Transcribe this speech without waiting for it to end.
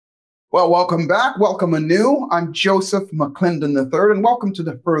Well, welcome back. Welcome anew. I'm Joseph McClendon III, and welcome to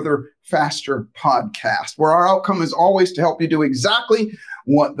the Further, Faster podcast, where our outcome is always to help you do exactly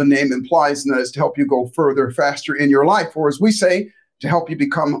what the name implies, and that is to help you go further, faster in your life, or as we say, to help you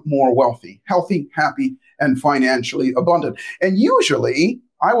become more wealthy, healthy, happy, and financially abundant. And usually,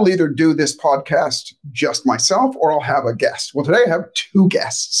 I will either do this podcast just myself or I'll have a guest. Well, today I have two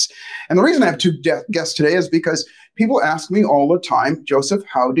guests. And the reason I have two guests today is because people ask me all the time, Joseph,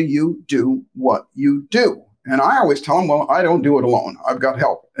 how do you do what you do? And I always tell them, well, I don't do it alone. I've got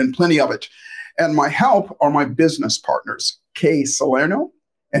help and plenty of it. And my help are my business partners, Kay Salerno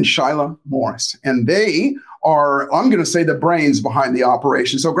and Shyla Morris. And they are, I'm going to say, the brains behind the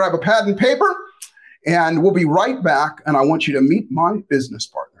operation. So grab a pad and paper. And we'll be right back, and I want you to meet my business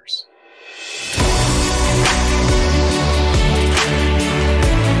partners.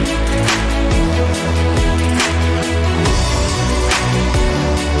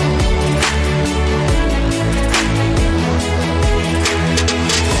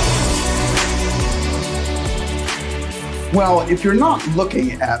 Well, if you're not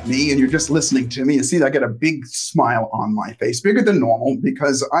looking at me and you're just listening to me, you see I get a big smile on my face, bigger than normal,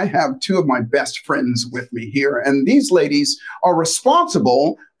 because I have two of my best friends with me here. And these ladies are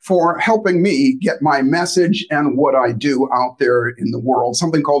responsible for helping me get my message and what I do out there in the world,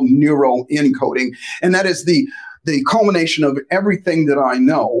 something called Neuroencoding. And that is the culmination of everything that I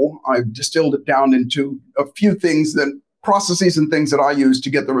know. I've distilled it down into a few things processes and things that I use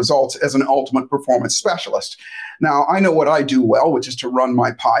to get the results as an ultimate performance specialist. Now, I know what I do well, which is to run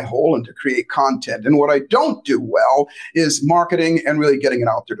my pie hole and to create content. And what I don't do well is marketing and really getting it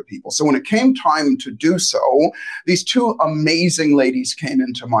out there to people. So when it came time to do so, these two amazing ladies came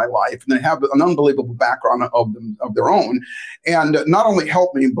into my life, and they have an unbelievable background of their own, and not only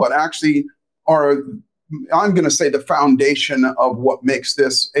helped me, but actually are, I'm going to say, the foundation of what makes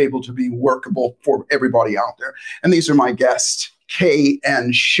this able to be workable for everybody out there. And these are my guests, Kay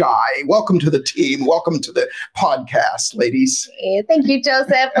and Shy. Welcome to the team. Welcome to the podcast, ladies. Hey, thank you,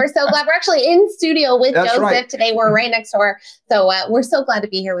 Joseph. We're so glad. We're actually in studio with That's Joseph right. Today. We're right next door. So we're so glad to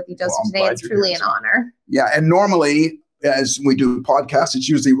be here with you, Joseph, Well, today. It's truly an honor. Yeah, and normally, as we do podcasts, it's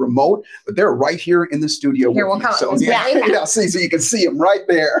usually remote, but they're right here in the studio. Here, we'll come. So, so you can see them right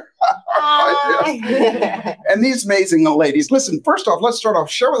there. And these amazing ladies. Listen, first off, let's start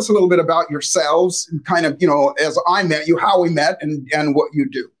off. Share with us a little bit about yourselves, and kind of, as I met you, how we met, and what you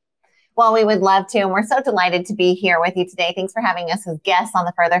do. Well, we would love to. And we're so delighted to be here with you today. Thanks for having us as guests on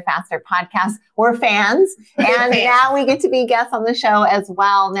the Further, Faster podcast. We're fans. And now we get to be guests on the show as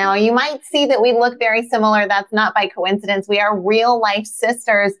well. Now, you might see that we look very similar. That's not by coincidence. We are real life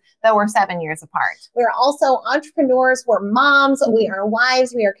sisters, though we're 7 years apart. We're also entrepreneurs. We're moms. We are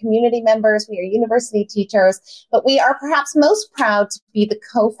wives. We are community members. We are university teachers. But we are perhaps most proud to be the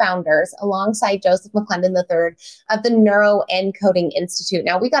co-founders, alongside Joseph McClendon III, of the Neuroencoding Institute.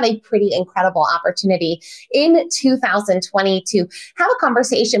 Now, we got a pretty incredible opportunity in 2020 to have a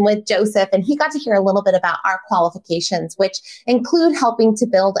conversation with Joseph, and he got to hear a little bit about our qualifications, which include helping to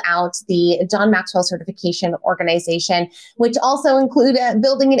build out the John Maxwell certification organization, which also include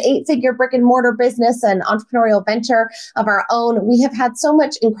building an 8-figure brick and mortar business, an entrepreneurial venture of our own. We have had so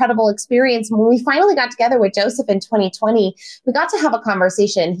much incredible experience. When we finally got together with Joseph in 2020, we got to have a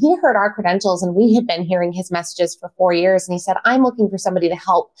conversation. He heard our credentials, and we had been hearing his messages for 4 years. And he said, I'm looking for somebody to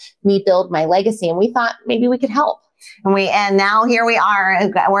help me build my legacy. And we thought maybe we could help. And now here we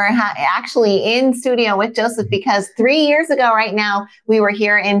are. We're actually in studio with Joseph because 3 years ago right now, we were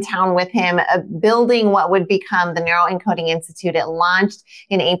here in town with him building what would become the Neuroencoding Institute. It launched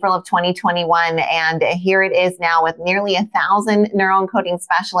in April of 2021. And here it is now with nearly 1,000 neuroencoding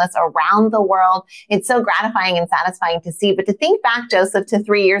specialists around the world. It's so gratifying and satisfying to see. But to think back, Joseph, to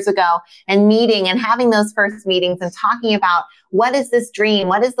 3 years ago and meeting and having those first meetings and talking about what is this dream?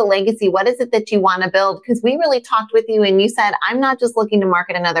 What is the legacy? What is it that you want to build? Because we really talked with you and you said, I'm not just looking to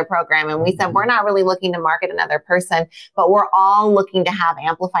market another program. And we said, we're not really looking to market another person, but we're all looking to have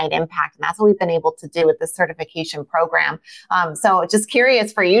amplified impact. And that's what we've been able to do with this certification program. So just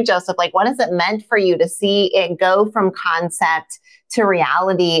curious for you, Joseph, like what has it meant for you to see it go from concept to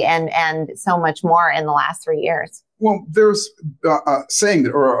reality and so much more in the last 3 years? Well, there's a saying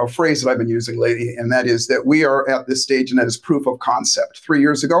or a phrase that I've been using lately, and that is that we are at this stage, and that is proof of concept. 3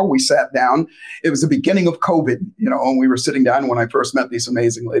 years ago, we sat down. It was the beginning of COVID, and we were sitting down when I first met these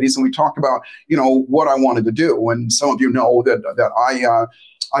amazing ladies, and we talked about, what I wanted to do. And some of you know that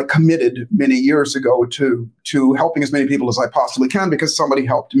I committed many years ago to helping as many people as I possibly can because somebody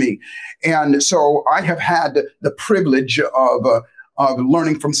helped me. And so I have had the privilege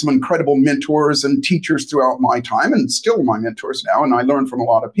learning from some incredible mentors and teachers throughout my time, and still my mentors now. And I learned from a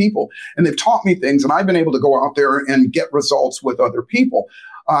lot of people, and they've taught me things, and I've been able to go out there and get results with other people.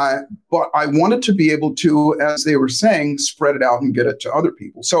 But I wanted to be able to, as they were saying, spread it out and get it to other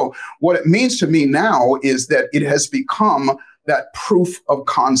people. So what it means to me now is that it has become that proof of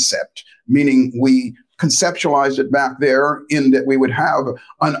concept, meaning we conceptualized it back there in that we would have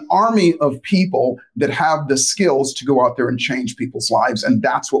an army of people that have the skills to go out there and change people's lives. And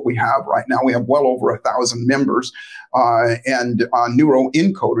that's what we have right now. We have well over 1,000 members and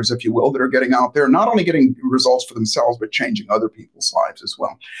neuroencoders, if you will, that are getting out there, not only getting results for themselves, but changing other people's lives as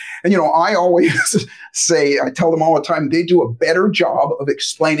well. And, I always say, I tell them all the time, they do a better job of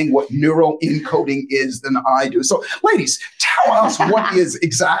explaining what neuroencoding is than I do. So ladies, tell us what is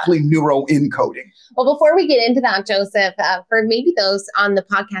exactly neuroencoding. Well, before we get into that, Joseph, for maybe those on the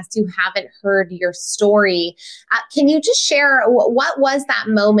podcast who haven't heard your story, can you just share what was that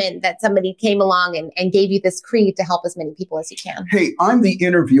moment that somebody came along and gave you this creed to help as many people as you can? Hey, I'm the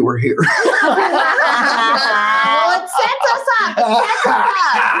interviewer here. Well, it sets us up.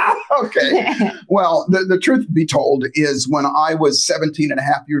 Okay. Well, the truth be told is when I was 17 and a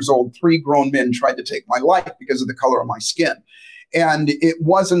half years old, 3 grown men tried to take my life because of the color of my skin. And it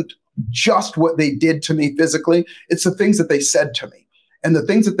wasn't just what they did to me physically, it's the things that they said to me. And the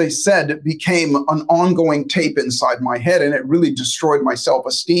things that they said became an ongoing tape inside my head, and it really destroyed my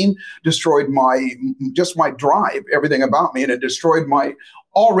self-esteem, destroyed my drive, everything about me, and it destroyed my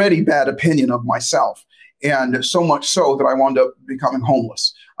already bad opinion of myself. And so much so that I wound up becoming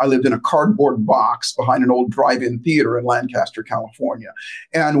homeless. I lived in a cardboard box behind an old drive-in theater in Lancaster, California.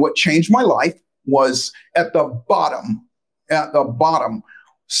 And what changed my life was at the bottom,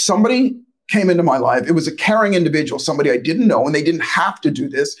 somebody came into my life. It was a caring individual, somebody I didn't know, and they didn't have to do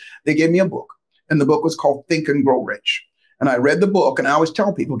this. They gave me a book, and the book was called Think and Grow Rich. And I read the book, and I always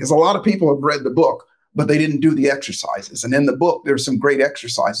tell people, because a lot of people have read the book, but they didn't do the exercises. And in the book, there's some great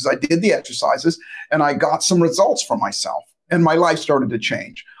exercises. I did the exercises, and I got some results for myself, and my life started to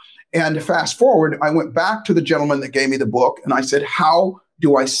change. And fast forward, I went back to the gentleman that gave me the book, and I said, how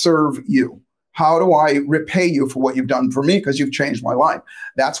do I serve you? How do I repay you for what you've done for me? Because you've changed my life.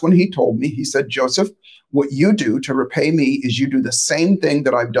 That's when he told me, he said, Joseph, what you do to repay me is you do the same thing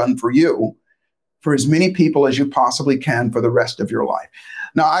that I've done for you, for as many people as you possibly can for the rest of your life.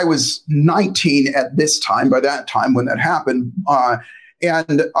 Now, I was 19 at this time, by that time when that happened,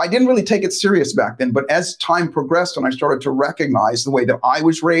 and I didn't really take it serious back then. But as time progressed and I started to recognize the way that I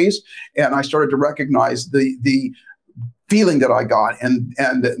was raised, and I started to recognize the feeling that I got and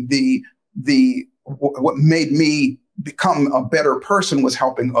what made me become a better person was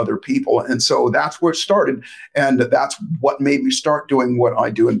helping other people. And so that's where it started. And that's what made me start doing what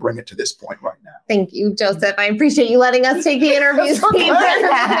I do and bring it to this point right now. Thank you, Joseph. I appreciate you letting us take the interview.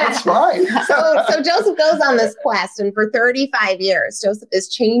 That's fine. So Joseph goes on this quest, and for 35 years, Joseph is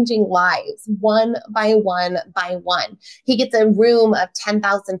changing lives one by one by one. He gets a room of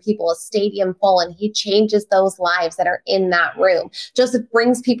 10,000 people, a stadium full, and he changes those lives that are in that room. Joseph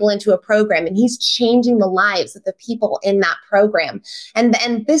brings people into a program, and he's changing the lives of the people in that program. And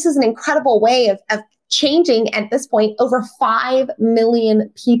this is an incredible way of changing, at this point, over 5 million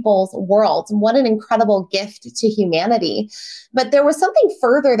people's worlds. What an incredible gift to humanity. But there was something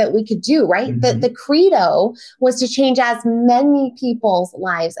further that we could do, right? Mm-hmm. The credo was to change as many people's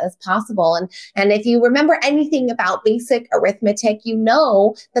lives as possible. And if you remember anything about basic arithmetic, you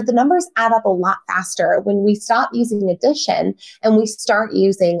know that the numbers add up a lot faster when we stop using addition and we start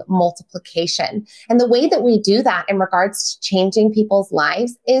using multiplication. And the way that we do that in regards to changing people's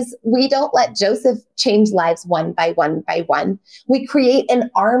lives is we don't let Joseph change lives one by one by one. We create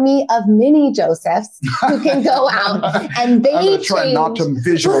an army of mini Josephs who can go out and they try not to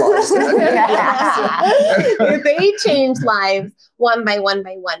visualize that. They change lives one by one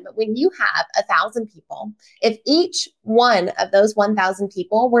by one. But when you have 1,000 people, if each one of those 1,000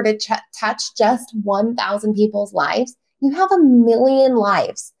 people were to touch just 1,000 people's lives, you have 1 million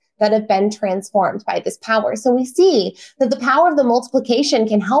lives that have been transformed by this power. So we see that the power of the multiplication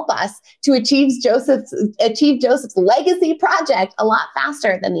can help us to achieve Joseph's legacy project a lot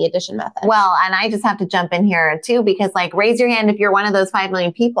faster than the addition method. Well, and I just have to jump in here too, because raise your hand if you're one of those 5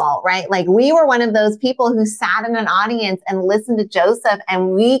 million people, right? We were one of those people who sat in an audience and listened to Joseph,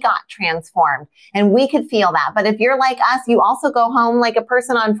 and we got transformed and we could feel that. But if you're like us, you also go home like a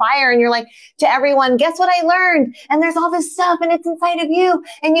person on fire and you're like to everyone, guess what I learned? And there's all this stuff and it's inside of you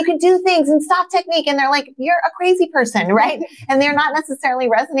and you can do things and stop technique. And they're like, you're a crazy person, right? And they're not necessarily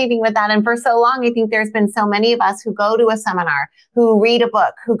resonating with that. And for so long, I think there's been so many of us who go to a seminar, who read a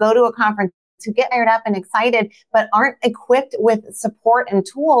book, who go to a conference, who get fired up and excited, but aren't equipped with support and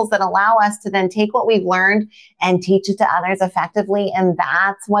tools that allow us to then take what we've learned and teach it to others effectively. And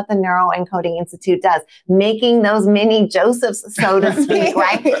that's what the Neuroencoding Institute does, making those mini Josephs, so to speak,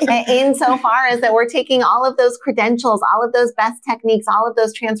 right? Insofar as that we're taking all of those credentials, all of those best techniques, all of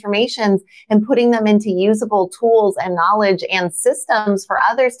those transformations, and putting them into usable tools and knowledge and systems for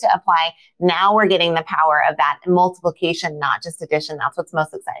others to apply. Now we're getting the power of that multiplication, not just addition. That's what's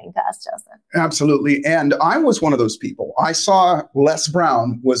most exciting to us, Joseph. Absolutely. And I was one of those people. I saw Les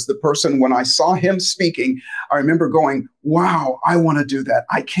Brown was the person, when I saw him speaking, I remember going, wow, I want to do that.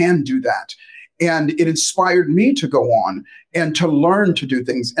 I can do that. And it inspired me to go on and to learn to do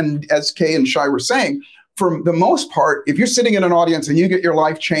things. And as Kay and Shai were saying, for the most part, if you're sitting in an audience and you get your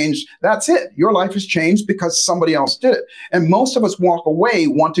life changed, that's it. Your life is changed because somebody else did it. And most of us walk away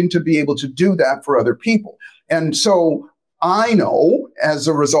wanting to be able to do that for other people. And so I know, as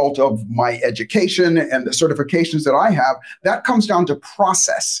a result of my education and the certifications that I have, that comes down to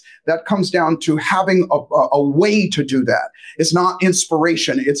process. That comes down to having a way to do that. It's not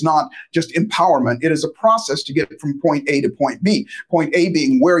inspiration. It's not just empowerment. It is a process to get from point A to point B. Point A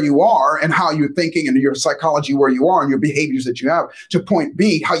being where you are and how you're thinking and your psychology where you are and your behaviors that you have, to point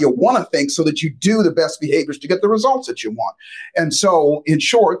B, how you want to think so that you do the best behaviors to get the results that you want. And so, in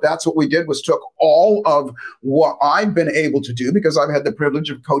short, that's what we did, was took all of what I've been able to do, because I've had the privilege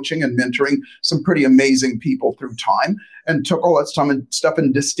of coaching and mentoring some pretty amazing people through time, and took all that stuff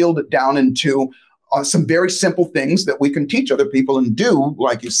and distilled it down into some very simple things that we can teach other people and do,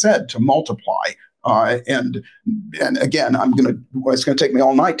 like you said, to multiply. And again, it's going to take me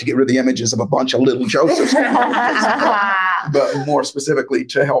all night to get rid of the images of a bunch of little Josephs, but more specifically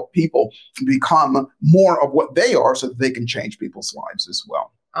to help people become more of what they are so that they can change people's lives as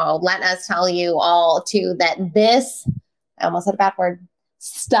well. Oh, let us tell you all too that this, I almost said a bad word,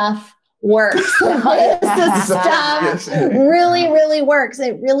 stuff works. This stuff really, really works.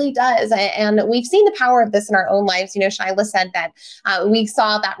 It really does. And we've seen the power of this in our own lives. You know, Shyla said that we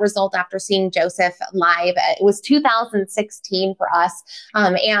saw that result after seeing Joseph live. It was 2016 for us.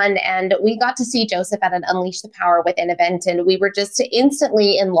 And we got to see Joseph at an Unleash the Power Within event. And we were just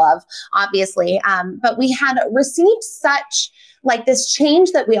instantly in love, obviously. But we had received such like this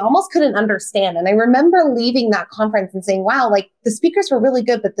change that we almost couldn't understand. And I remember leaving that conference and saying, wow, like the speakers were really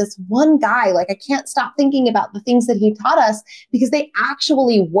good, but this one guy, like I can't stop thinking about the things that he taught us because they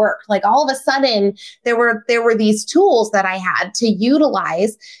actually worked. Like all of a sudden there were these tools that I had to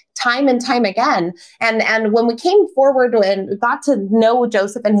utilize time and time again. And when we came forward and got to know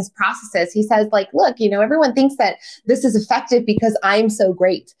Joseph and his processes, he says, like, look, you know, everyone thinks that this is effective because I'm so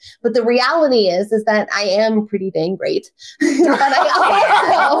great. But the reality is that I am pretty dang great. But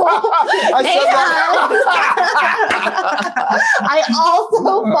I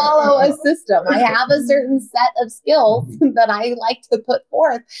also follow a system. I have a certain set of skills that I like to put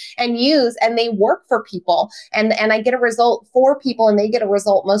forth and use, and they work for people. And I get a result for people, and they get a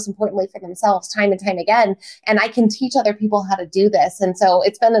result most importantly for themselves time and time again. And I can teach other people how to do this. And so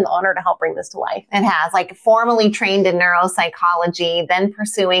it's been an honor to help bring this to life. It has, like formally trained in neuropsychology, then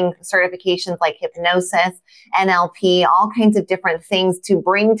pursuing certifications like hypnosis, NLP, all kinds of different things to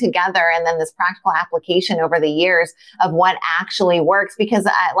bring together. And then this practical application over the years of what actually works, because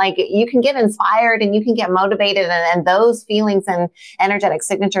like you can get inspired and you can get motivated, and those feelings and energetic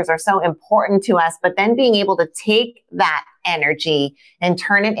signatures are so important to us. But then being able to take that energy and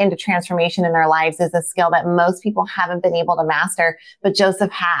turn it into transformation in their lives is a skill that most people haven't been able to master, but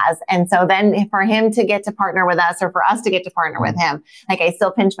Joseph has. And so then for him to get to partner with us, or for us to get to partner with him, like I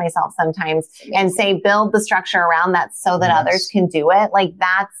still pinch myself sometimes and say, build the structure around that so that others can do it. Like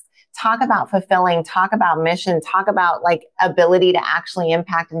that's, talk about fulfilling, talk about mission, talk about like ability to actually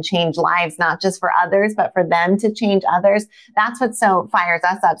impact and change lives, not just for others, but for them to change others. That's what so fires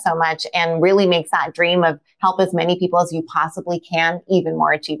us up so much and really makes that dream of help as many people as you possibly can even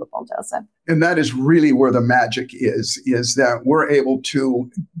more achievable, Joseph. And that is really where the magic is that we're able to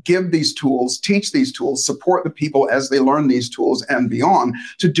give these tools, teach these tools, support the people as they learn these tools and beyond,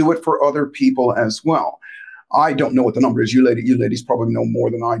 to do it for other people as well. I don't know what the number is. You ladies probably know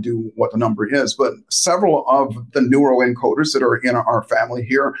more than I do what the number is, but several of the neuroencoders that are in our family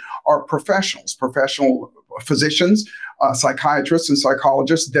here are professional physicians, psychiatrists and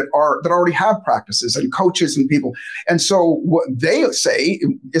psychologists that already have practices, and coaches and people. And so what they say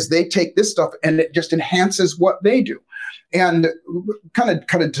is they take this stuff and it just enhances what they do. And kind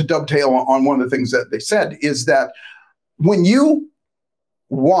of to dovetail on one of the things that they said is that when you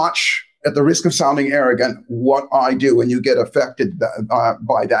watch, at the risk of sounding arrogant, what I do, and you get affected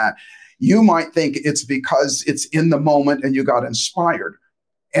by that, you might think it's because it's in the moment and you got inspired.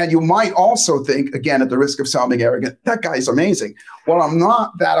 And you might also think, again, at the risk of sounding arrogant, that guy's amazing. Well, I'm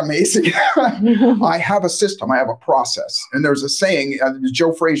not that amazing. I have a system. I have a process. And there's a saying,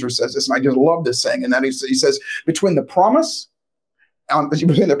 Joe Frazier says this, and I just love this saying, and that he says, between the promise and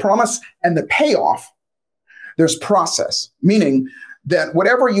the payoff, there's process, meaning that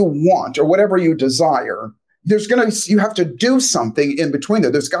whatever you want or whatever you desire, you have to do something in between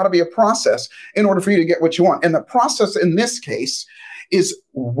there. There's got to be a process in order for you to get what you want. And the process in this case is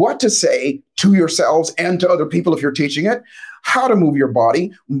what to say to yourselves and to other people if you're teaching it, how to move your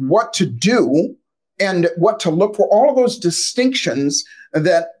body, what to do, and what to look for. All of those distinctions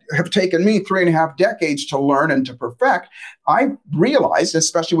that have taken me 3.5 decades to learn and to perfect. I realized,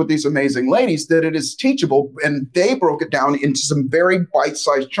 especially with these amazing ladies, that it is teachable, and they broke it down into some very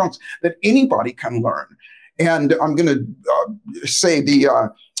bite-sized chunks that anybody can learn. And I'm going to say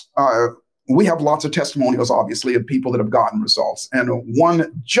we have lots of testimonials, obviously, of people that have gotten results. And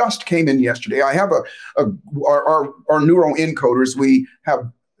one just came in yesterday. I have our neuroencoders. We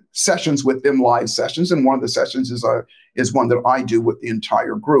have sessions with them, live sessions. And one of the sessions is one that I do with the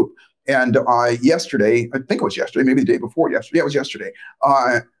entire group. And yesterday, I think it was yesterday, maybe the day before yesterday. Yeah, it was yesterday.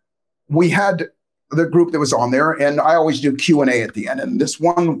 We had the group that was on there, and I always do Q&A at the end. And this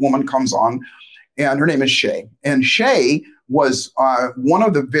one woman comes on, and her name is Shay. And Shay was one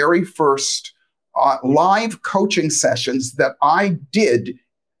of the very first live coaching sessions that I did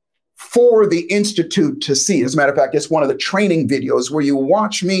for the Institute to see. As a matter of fact, it's one of the training videos where you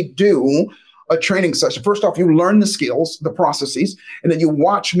watch me do a training session. First off, you learn the skills, the processes, and then you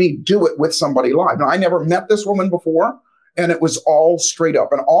watch me do it with somebody live. Now, I never met this woman before, and it was all straight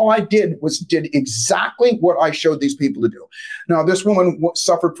up. And all I did exactly what I showed these people to do. Now, this woman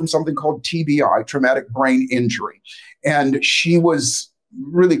suffered from something called TBI, traumatic brain injury. And she was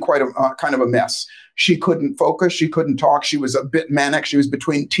really quite kind of a mess. She couldn't focus. She couldn't talk. She was a bit manic. She was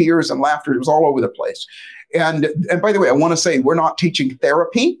between tears and laughter. It was all over the place. And by the way, I want to say we're not teaching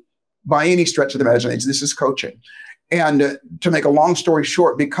therapy by any stretch of the imagination. This is coaching. And to make a long story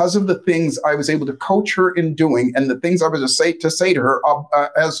short, because of the things I was able to coach her in doing and the things I was to say to her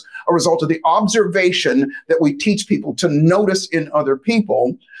as a result of the observation that we teach people to notice in other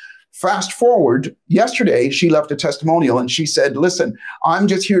people, fast forward, yesterday, she left a testimonial and she said, listen, I'm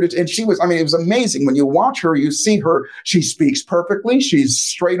just here to, and she was, it was amazing. When you watch her, you see her, she speaks perfectly. She's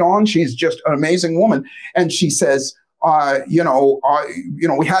straight on. She's just an amazing woman. And she says, we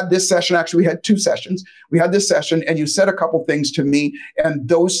had this session, actually we had 2 sessions. We had this session and you said a couple things to me and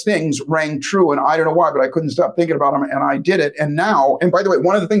those things rang true. And I don't know why, but I couldn't stop thinking about them and I did it. And now, and by the way,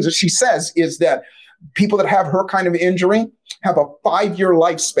 one of the things that she says is that people that have her kind of injury have a 5-year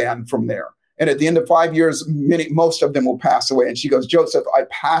lifespan from there. And at the end of 5 years, most of them will pass away. And she goes, Joseph, I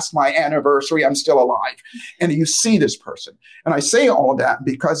passed my anniversary. I'm still alive. And you see this person. And I say all of that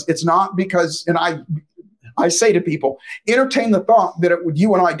because it's not because, and I say to people, entertain the thought that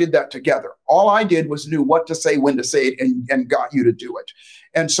you and I did that together. All I did was knew what to say, when to say it, and got you to do it.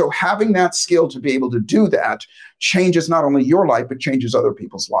 And so having that skill to be able to do that changes not only your life, but changes other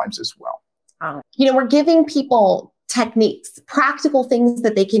people's lives as well. We're giving people techniques, practical things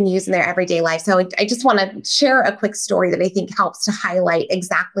that they can use in their everyday life. So I just want to share a quick story that I think helps to highlight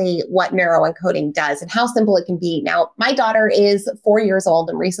exactly what neuroencoding does and how simple it can be. Now, my daughter is 4 years old,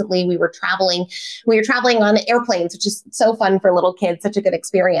 and recently we were traveling on airplanes, which is so fun for little kids, such a good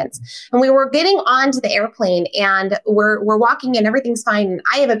experience. And we were getting onto the airplane and we're walking and everything's fine. And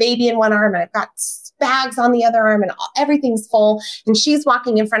I have a baby in one arm and I've got bags on the other arm and everything's full. And she's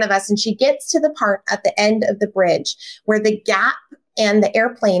walking in front of us and she gets to the part at the end of the bridge where the gap and the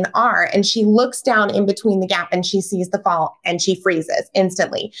airplane are. And she looks down in between the gap and she sees the fall and she freezes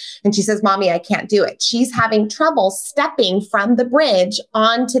instantly. And she says, Mommy, I can't do it. She's having trouble stepping from the bridge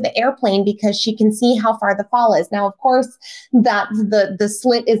onto the airplane because she can see how far the fall is. Now, of course, that the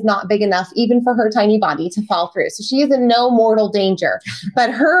slit is not big enough even for her tiny body to fall through. So she is in no mortal danger,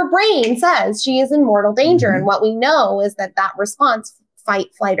 but her brain says she is in mortal danger. And what we know is that response,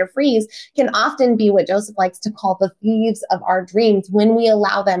 fight, flight, or freeze, can often be what Joseph likes to call the thieves of our dreams when we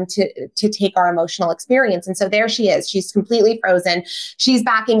allow them to take our emotional experience. And so there she is. She's completely frozen. She's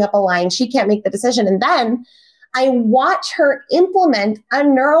backing up a line. She can't make the decision. And then I watch her implement a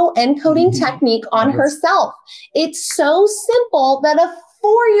neuroencoding technique on herself. It's so simple that a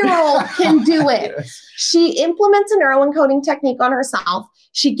 4-year-old can do it. Yes. She implements a neuroencoding technique on herself.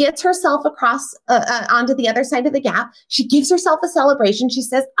 She gets herself across onto the other side of the gap. She gives herself a celebration. She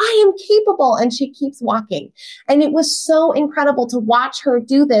says, I am capable. And she keeps walking. And it was so incredible to watch her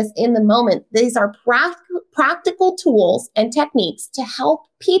do this in the moment. These are practical tools and techniques to help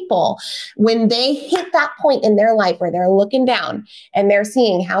people when they hit that point in their life where they're looking down and they're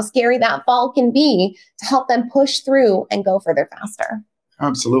seeing how scary that fall can be, to help them push through and go further faster.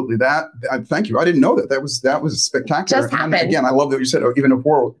 Absolutely. Thank you. I didn't know that. That was spectacular. Just happened. And again, I love that you said, even a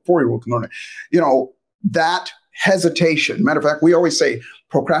 4-year-old can learn it. That hesitation. Matter of fact, we always say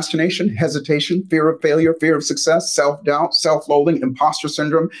procrastination, hesitation, fear of failure, fear of success, self-doubt, self-loathing, imposter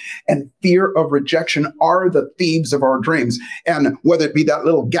syndrome, and fear of rejection are the thieves of our dreams. And whether it be that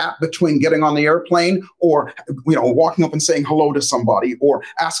little gap between getting on the airplane or, walking up and saying hello to somebody, or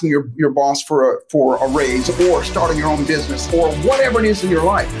asking your boss for a raise, or starting your own business, or whatever it is in your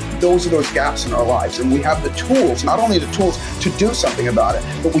life, those are those gaps in our lives. And we have the tools, not only the tools to do something about it,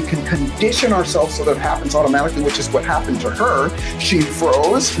 but we can condition ourselves so that it happens automatically, which is what happened to her. She froze.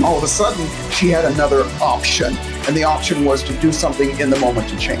 And all of a sudden, she had another option. And the option was to do something in the moment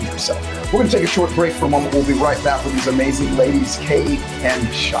to change herself. We're going to take a short break for a moment. We'll be right back with these amazing ladies, Kay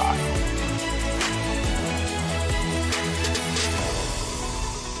and Shai.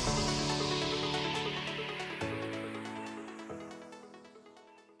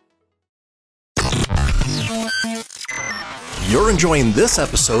 You're enjoying this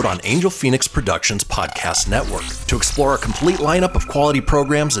episode on Angel Phoenix Productions Podcast Network. To explore a complete lineup of quality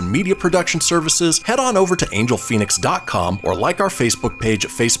programs and media production services, head on over to angelphoenix.com or like our Facebook page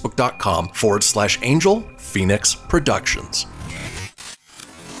at facebook.com/Angel Phoenix Productions.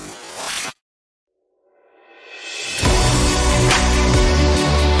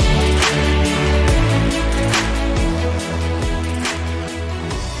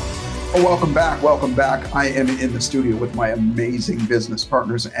 Welcome back. I am in the studio with my amazing business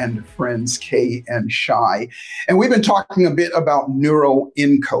partners and friends, Kay and Shai. And we've been talking a bit about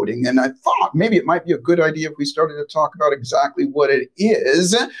neuroencoding. And I thought maybe it might be a good idea if we started to talk about exactly what it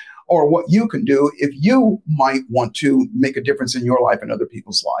is, or what you can do if you might want to make a difference in your life and other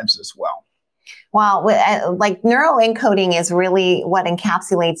people's lives as well. Well, like neuroencoding is really what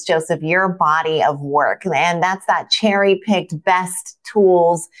encapsulates, Joseph, your body of work. And that's that cherry-picked best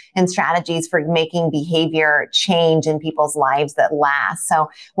tools and strategies for making behavior change in people's lives that last. So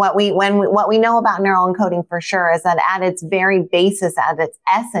what we know about neuroencoding for sure is that at its very basis, at its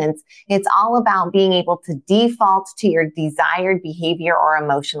essence, it's all about being able to default to your desired behavior or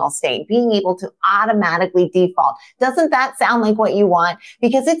emotional state, being able to automatically default. Doesn't that sound like what you want?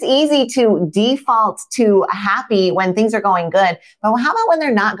 Because it's easy to default to happy when things are going good. But how about when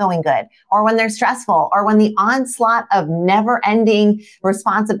they're not going good, or when they're stressful, or when the onslaught of never-ending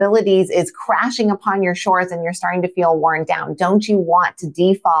responsibilities is crashing upon your shores and you're starting to feel worn down? Don't you want to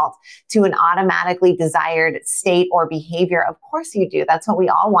default to an automatically desired state or behavior? Of course you do. That's what we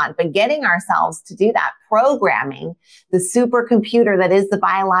all want. But getting ourselves to do that, programming the supercomputer that is the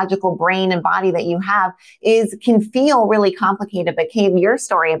biological brain and body that you have, can feel really complicated. But Kay, your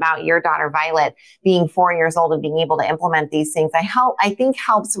story about your daughter Violet being 4 years old and being able to implement these things, I think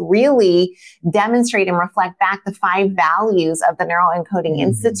helps really demonstrate and reflect back the 5 values of the Neuroencoding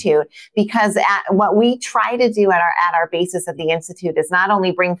Institute. Because what we try to do at our basis of the Institute is not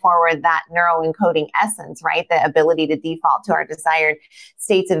only bring forward that neuroencoding essence, right, the ability to default to our desired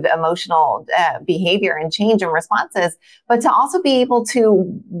states of emotional behavior and change and responses, but to also be able to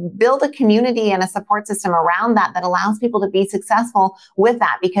build a community and a support system around that allows people to be successful with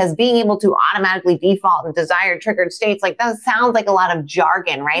that. Because being able to automatically default in desired triggered states, like that sounds like a lot of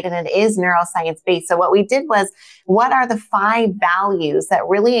jargon, right? And it is neuroscience based. So what we did was, what are the 5 values that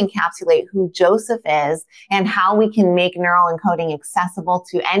really encapsulate who Joseph is and how we can make neuroencoding accessible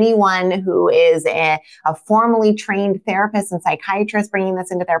to anyone who is a formally trained therapist and psychiatrist bringing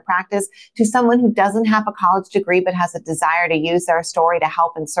this into their practice, to someone who doesn't have a college degree but has a desire to use their story to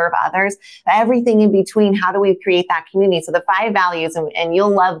help and serve others. Everything in between, how do we create that community? So the 5 values, and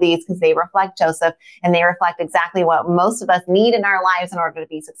you'll love these because they reflect Joseph and they reflect exactly what most of us need in our lives in order to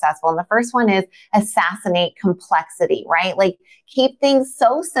be successful. And the first one is assassinate complexity, right? Like keep things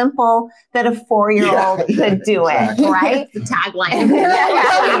so simple that a 4-year-old could do it, right? The tagline.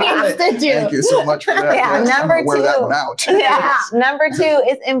 Thank you so much for that. Yeah, yes, number I'm gonna wear two. that one out. Yeah. Number 2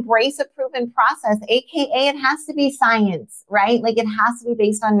 is embrace a proven process, AKA it has to be science, right? Like it has to be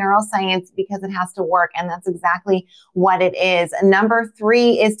based on neuroscience because it has to work. And that's exactly what it is. And number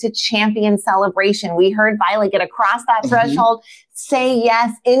 3 is to champion celebration. We heard Violet get across that threshold. Say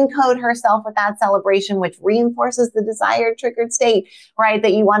yes, encode herself with that celebration, which reinforces the desired triggered state, right,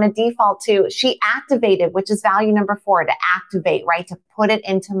 that you want to default to. She activated, which is value number 4, to activate, right, to put it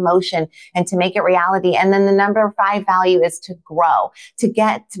into motion and to make it reality. And then the number 5 value is to grow, to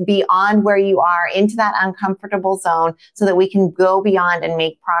get to beyond where you are into that uncomfortable zone so that we can go beyond and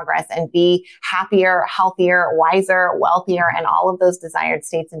make progress and be happier, healthier, wiser, wealthier, and all of those desired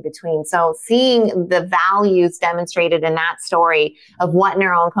states in between. So seeing the values demonstrated in that story of what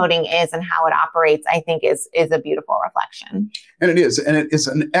neuroencoding is and how it operates, I think is a beautiful reflection. And it is. And it is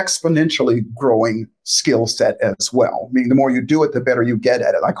an exponentially growing skill set as well. I mean, the more you do it, the better you get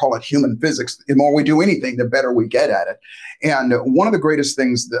at it. I call it human physics. The more we do anything, the better we get at it. And one of the greatest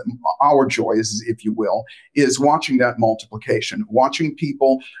things that our joy is, if you will, is watching that multiplication, watching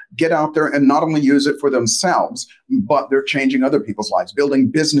people get out there and not only use it for themselves, but they're changing other people's lives, building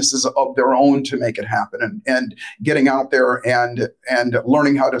businesses of their own to make it happen, and getting out there and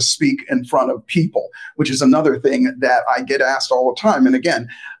learning how to speak in front of people, which is another thing that I get asked all the time. And again,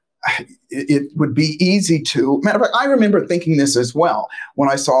 it would be easy to, matter of fact, I remember thinking this as well when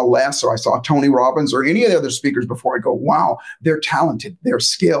I saw Les or I saw Tony Robbins or any of the other speakers before. I go, wow, they're talented, they're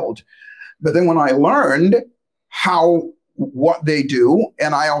skilled. But then when I learned what they do,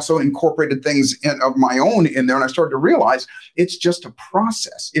 and I also incorporated things of my own in there, and I started to realize it's just a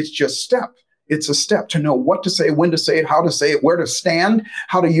process. It's just step. It's a step to know what to say, when to say it, how to say it, where to stand,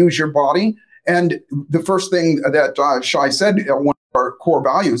 how to use your body. And the first thing that Shai said, one of our core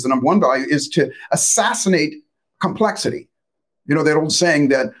values, the number 1 value, is to assassinate complexity. You know, that old saying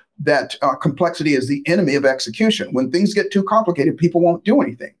that complexity is the enemy of execution. When things get too complicated, people won't do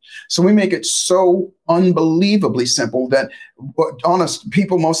anything. So we make it so unbelievably simple that honest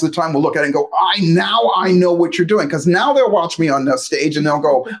people most of the time will look at it and go, I know what you're doing. Because now they'll watch me on the stage and they'll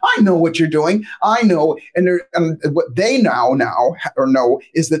go, I know what you're doing. I know. And what they now know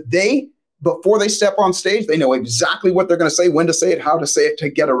is that before they step on stage, they know exactly what they're going to say, when to say it, how to say it to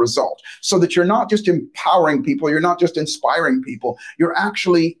get a result. So that you're not just empowering people, you're not just inspiring people, you're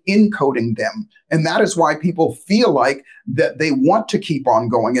actually encoding them. And that is why people feel like that they want to keep on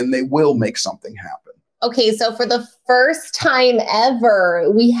going and they will make something happen. Okay, so for the first time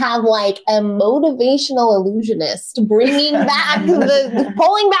ever, we have like a motivational illusionist bringing back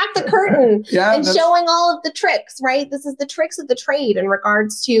pulling back the curtain and showing all of the tricks, right? This is the tricks of the trade in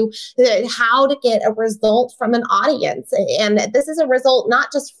regards to how to get a result from an audience. And this is a result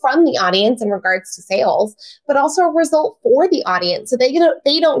not just from the audience in regards to sales, but also a result for the audience. So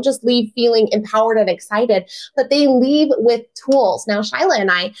they don't just leave feeling empowered and excited, but they leave with tools. Now, Shyla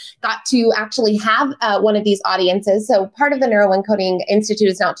and I got to actually have one of these audiences. So part of the Neuroencoding Institute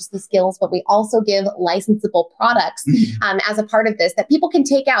is not just the skills, but we also give licensable products as a part of this that people can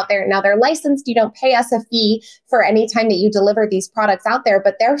take out there. Now they're licensed. You don't pay us a fee for any time that you deliver these products out there,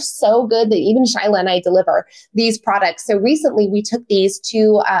 but they're so good that even Shyla and I deliver these products. So recently we took these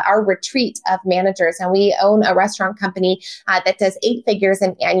to our retreat of managers, and we own a restaurant company that does 8 figures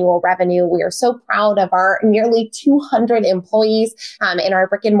in annual revenue. We are so proud of our nearly 200 employees in our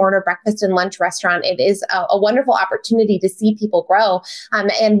brick and mortar breakfast and lunch restaurant. It is a wonderful opportunity to see people grow.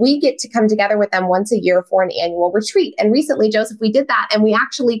 And we get to come together with them once a year for an annual retreat. And recently, Joseph, we did that, and we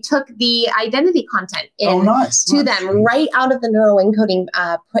actually took the identity content to them right out of the Neuroencoding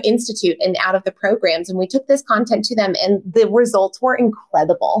Institute and out of the programs. And we took this content to them, and the results were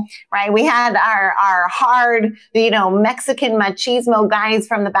incredible. Right. We had our hard, Mexican machismo guys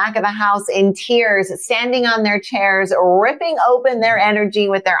from the back of the house in tears, standing on their chairs, ripping open their energy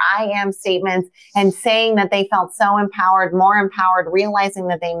with their I am statements and saying that they felt so empowered, more empowered, realizing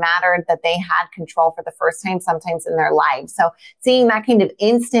that they mattered, that they had control for the first time sometimes in their lives. So seeing that kind of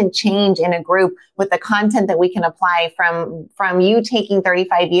instant change in a group with the content that we can apply from you taking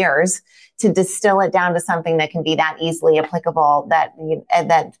 35 years to distill it down to something that can be that easily applicable, that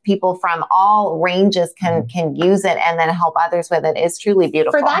people from all ranges can use it and then help others with it is truly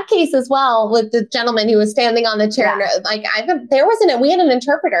beautiful. For that case as well, with the gentleman who was standing on the chair, we had an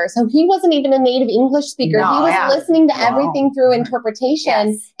interpreter, so he wasn't even a native English speaker. He was listening to everything through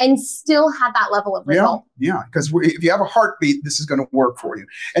interpretation and still had that level of result. Yeah, because if you have a heartbeat, this is going to work for you.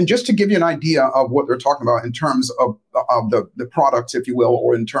 And just to give you an idea of what they're talking about in terms of the products, if you will,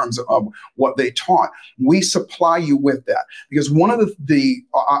 or in terms of what they taught, we supply you with that. Because one of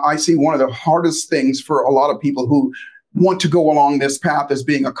I see one of the hardest things for a lot of people who want to go along this path as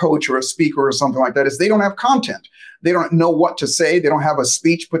being a coach or a speaker or something like that is they don't have content. They don't know what to say. They don't have a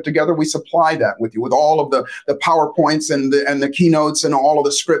speech put together. We supply that with you with all of the PowerPoints and the keynotes and all of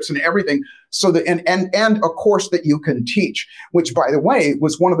the scripts and everything. So that and a course that you can teach, which, by the way,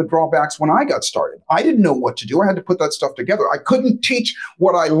 was one of the drawbacks when I got started. I didn't know what to do. I had to put that stuff together. I couldn't teach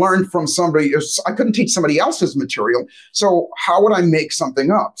what I learned from somebody. I couldn't teach somebody else's material. So how would I make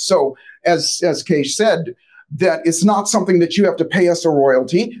something up? So as Kay said, that it's not something that you have to pay us a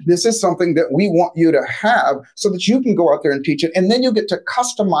royalty. This is something that we want you to have so that you can go out there and teach it. And then you get to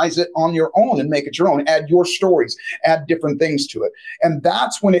customize it on your own and make it your own, add your stories, add different things to it. And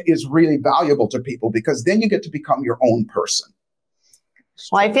that's when it is really valuable to people, because then you get to become your own person.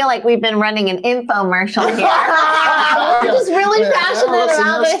 Well, I feel like we've been running an infomercial here. I'm just really passionate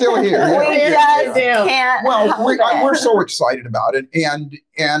about it. Still here. We just can't. Well, we're so excited about it, and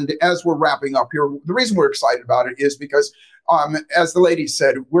as we're wrapping up here, the reason we're excited about it is because, as the lady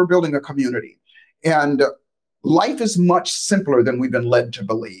said, we're building a community, and life is much simpler than we've been led to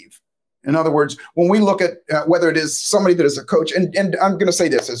believe. In other words, when we look at whether it is somebody that is a coach, and I'm going to say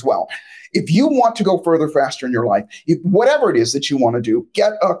this as well. If you want to go further, faster in your life, whatever it is that you want to do,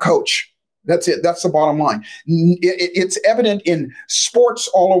 get a coach. That's it. That's the bottom line. It's evident in sports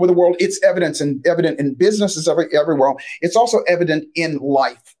all over the world. It's evident in businesses everywhere. It's also evident in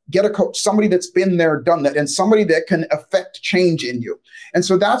life. Get a coach, somebody that's been there, done that, and somebody that can affect change in you. And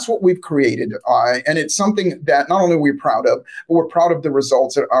so that's what we've created. And it's something that not only we're proud of, but we're proud of the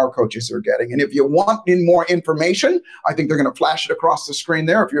results that our coaches are getting. And if you want more information, I think they're going to flash it across the screen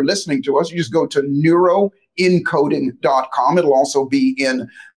there. If you're listening to us, you just go to neuroencoding.com. It'll also be in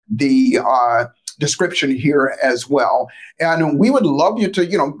the description here as well. And we would love you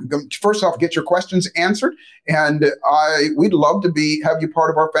to, first off, get your questions answered. And we'd love to have you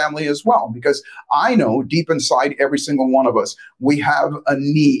part of our family as well, because I know deep inside every single one of us, we have a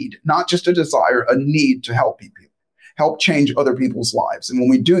need, not just a desire, a need to help people. Help change other people's lives. And when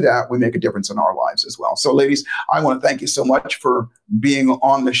we do that, we make a difference in our lives as well. So ladies, I want to thank you so much for being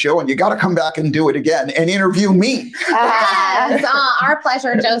on the show. And you got to come back and do it again and interview me. Yes, our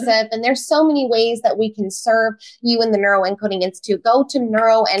pleasure, Joseph. And there's so many ways that we can serve you in the Neuroencoding Institute. Go to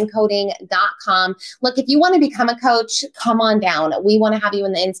neuroencoding.com. Look, if you want to become a coach, come on down. We want to have you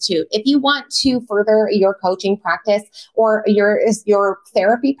in the Institute. If you want to further your coaching practice or your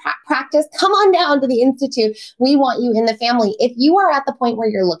therapy practice, come on down to the Institute. We want you in the family. If you are at the point where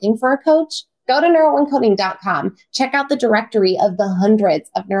you're looking for a coach, go to neuroencoding.com. Check out the directory of the hundreds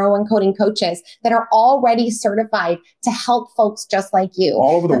of neuroencoding coaches that are already certified to help folks just like you.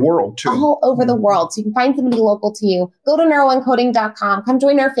 All over the world, too. All over the world. So you can find somebody local to you. Go to neuroencoding.com. Come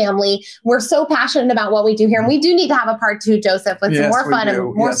join our family. We're so passionate about what we do here. And we do need to have a part 2, Joseph, with some more fun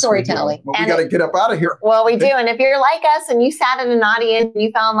and more storytelling. Well, we got to get up out of here. Well, we do. And if you're like us and you sat in an audience and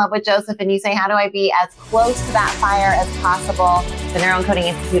you fell in love with Joseph and you say, how do I be as close to that fire as possible? The Neuroencoding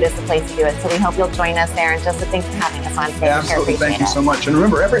Institute is the place to do it. So we hope you'll join us there. And Joseph, thanks for having us on today. Absolutely. Thank you so much. And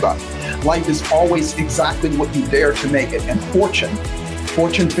remember, everybody, life is always exactly what you dare to make it. And fortune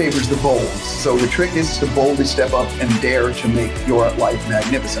favors the bold. So the trick is to boldly step up and dare to make your life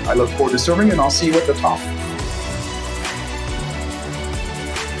magnificent. I look forward to serving you, and I'll see you at the top.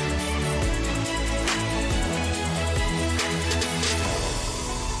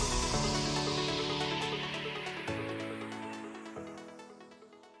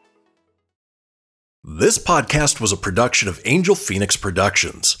 This podcast was a production of Angel Phoenix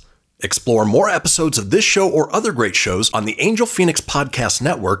Productions. Explore more episodes of this show or other great shows on the Angel Phoenix Podcast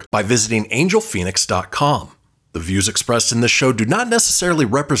Network by visiting angelphoenix.com. The views expressed in this show do not necessarily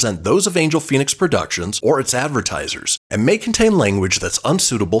represent those of Angel Phoenix Productions or its advertisers and may contain language that's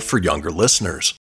unsuitable for younger listeners.